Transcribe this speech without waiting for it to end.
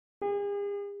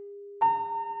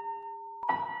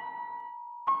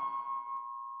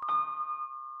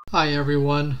Hi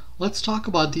everyone, let's talk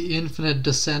about the infinite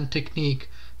descent technique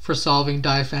for solving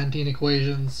Diophantine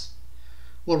equations.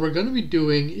 What we're going to be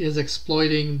doing is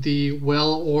exploiting the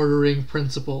well-ordering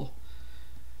principle.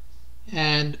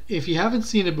 And if you haven't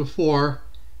seen it before,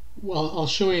 well, I'll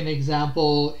show you an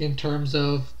example in terms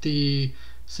of the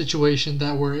situation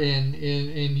that we're in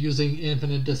using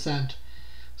infinite descent.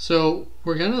 So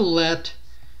we're going to let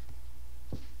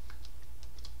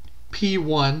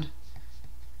P1,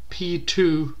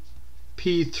 P2,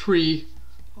 P3,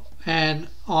 and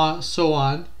so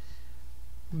on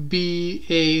be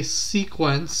a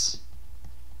sequence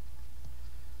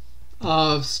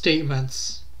of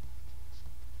statements.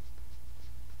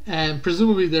 And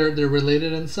presumably they're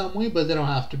related in some way, but they don't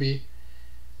have to be.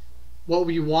 What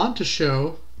we want to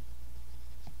show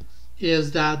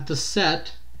is that the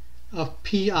set of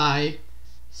Pi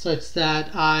such that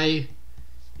I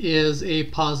is a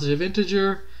positive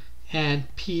integer and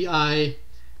Pi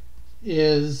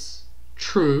is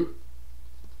true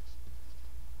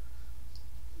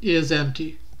is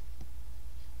empty.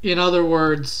 In other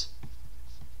words,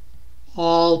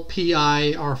 all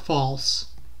Pi are false.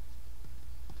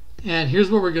 And here's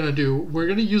what we're going to do. We're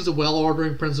going to use the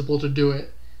well-ordering principle to do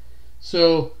it.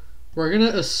 So we're going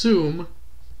to assume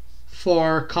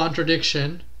for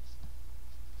contradiction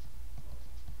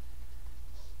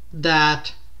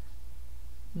that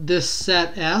this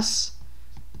set S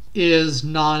is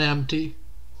non-empty.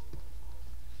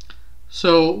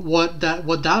 So what that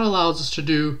allows us to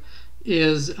do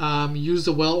is use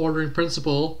the well-ordering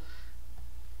principle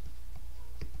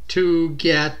to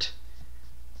get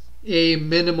a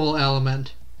minimal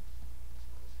element,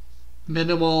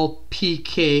 minimal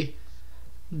pk,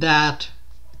 that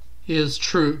is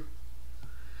true.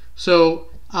 So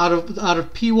out of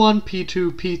P1,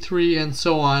 P2, P3, and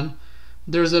so on,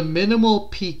 there's a minimal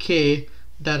pk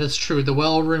that is true. The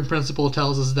well-ordering principle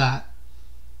tells us that.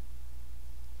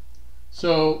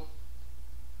 So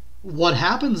what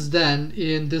happens then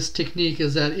in this technique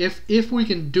is that if we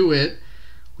can do it,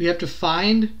 we have to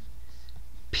find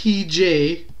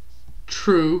Pj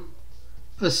true,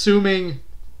 assuming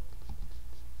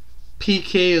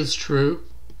Pk is true,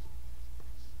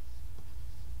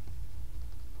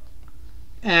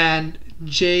 and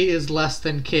J is less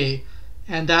than K,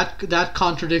 and that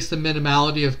contradicts the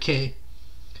minimality of K.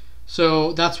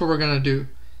 So that's what we're going to do,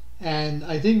 and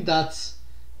I think that's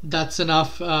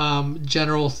enough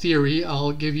general theory.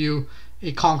 I'll give you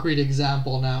a concrete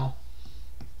example now.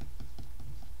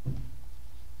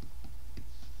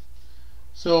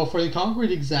 So for the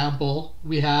concrete example,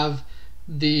 we have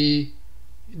the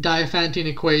Diophantine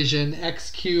equation x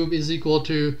cubed is equal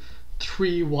to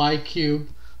 3y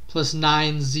cubed plus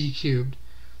 9z cubed.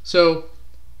 So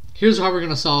here's how we're going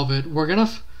to solve it. We're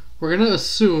gonna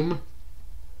assume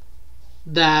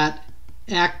that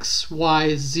x,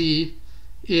 y, z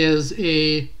is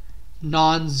a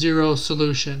non-zero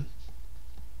solution.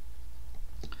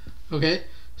 Okay,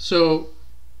 so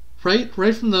right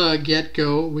from the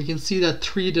get-go, we can see that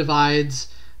 3 divides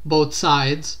both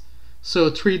sides. So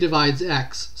 3 divides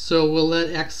x. So we'll let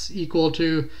x equal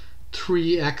to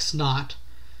 3x naught.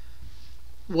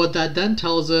 What that then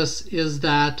tells us is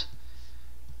that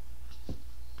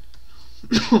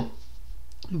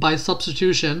by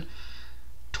substitution,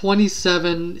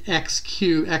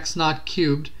 27x naught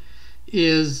cubed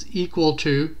is equal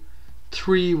to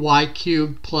 3y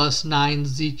cubed plus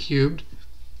 9z cubed.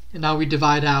 And now we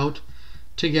divide out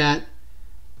to get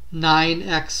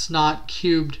 9x naught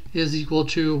cubed is equal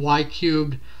to y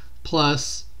cubed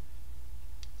plus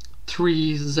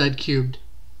 3z cubed.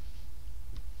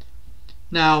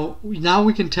 Now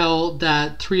we can tell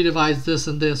that 3 divides this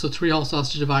and this, so 3 also has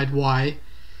to divide y.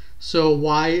 So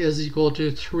y is equal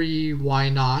to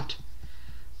 3y naught,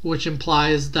 which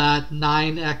implies that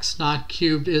 9x naught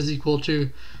cubed is equal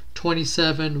to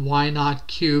 27y naught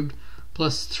cubed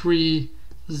plus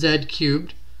 3z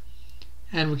cubed.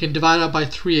 And we can divide out by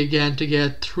 3 again to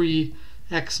get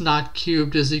 3x naught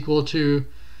cubed is equal to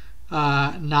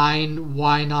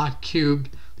 9y naught cubed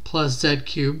plus z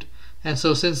cubed. And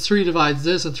so since 3 divides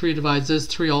this and 3 divides this,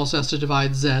 3 also has to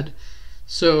divide z.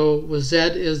 So z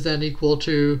is then equal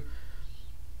to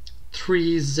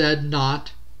 3z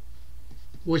naught,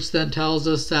 which then tells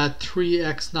us that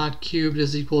 3x naught cubed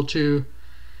is equal to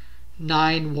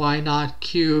 9y naught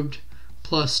cubed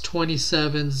plus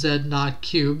 27z naught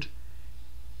cubed.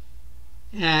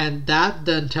 And that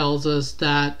then tells us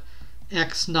that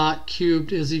x naught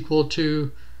cubed is equal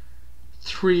to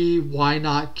 3y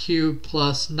naught cubed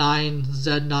plus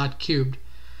 9z naught cubed.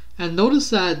 And notice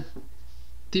that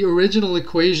the original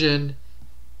equation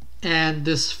and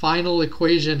this final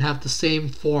equation have the same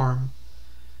form.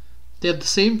 They have the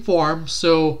same form,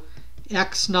 so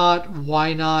x naught,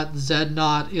 y naught, z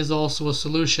naught is also a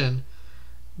solution.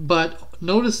 But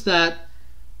notice that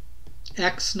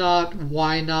x naught,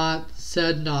 y naught,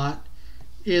 z naught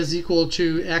is equal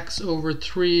to x over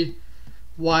 3,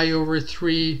 y over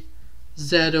 3,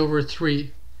 z over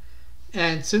 3.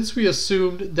 And since we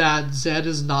assumed that z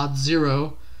is not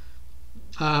 0,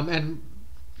 and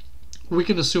we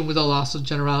can assume without loss of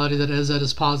generality that z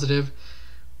is positive,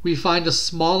 we find a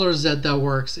smaller z that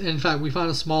works. In fact, we find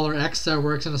a smaller x that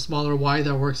works and a smaller y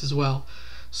that works as well.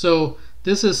 So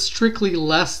this is strictly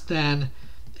less than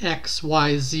x,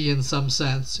 y, z in some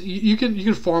sense. You can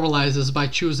formalize this by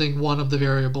choosing one of the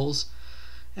variables.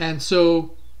 And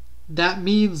so that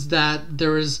means that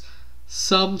there is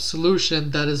some solution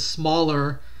that is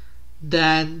smaller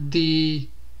than the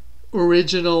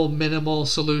original minimal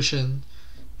solution.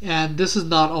 And this is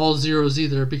not all zeros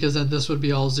either, because then this would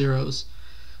be all zeros.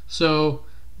 So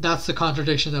that's the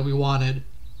contradiction that we wanted.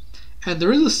 And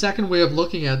there is a second way of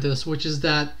looking at this, which is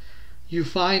that you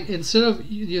find instead of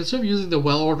using the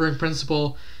well ordering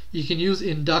principle, you can use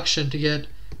induction to get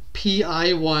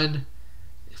pi1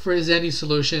 for any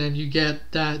solution, and you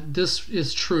get that this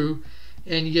is true,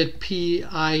 and you get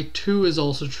pi2 is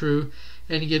also true,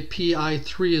 and you get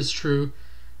pi3 is true,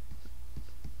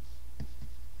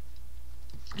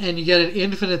 and you get an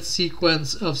infinite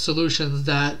sequence of solutions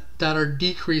that are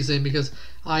decreasing because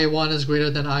I1 is greater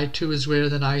than I2 is greater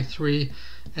than I3,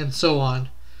 and so on.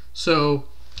 So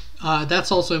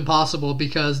that's also impossible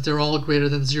because they're all greater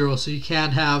than 0, so you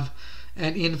can't have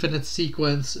an infinite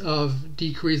sequence of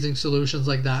decreasing solutions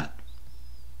like that.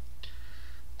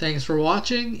 Thanks for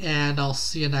watching, and I'll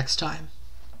see you next time.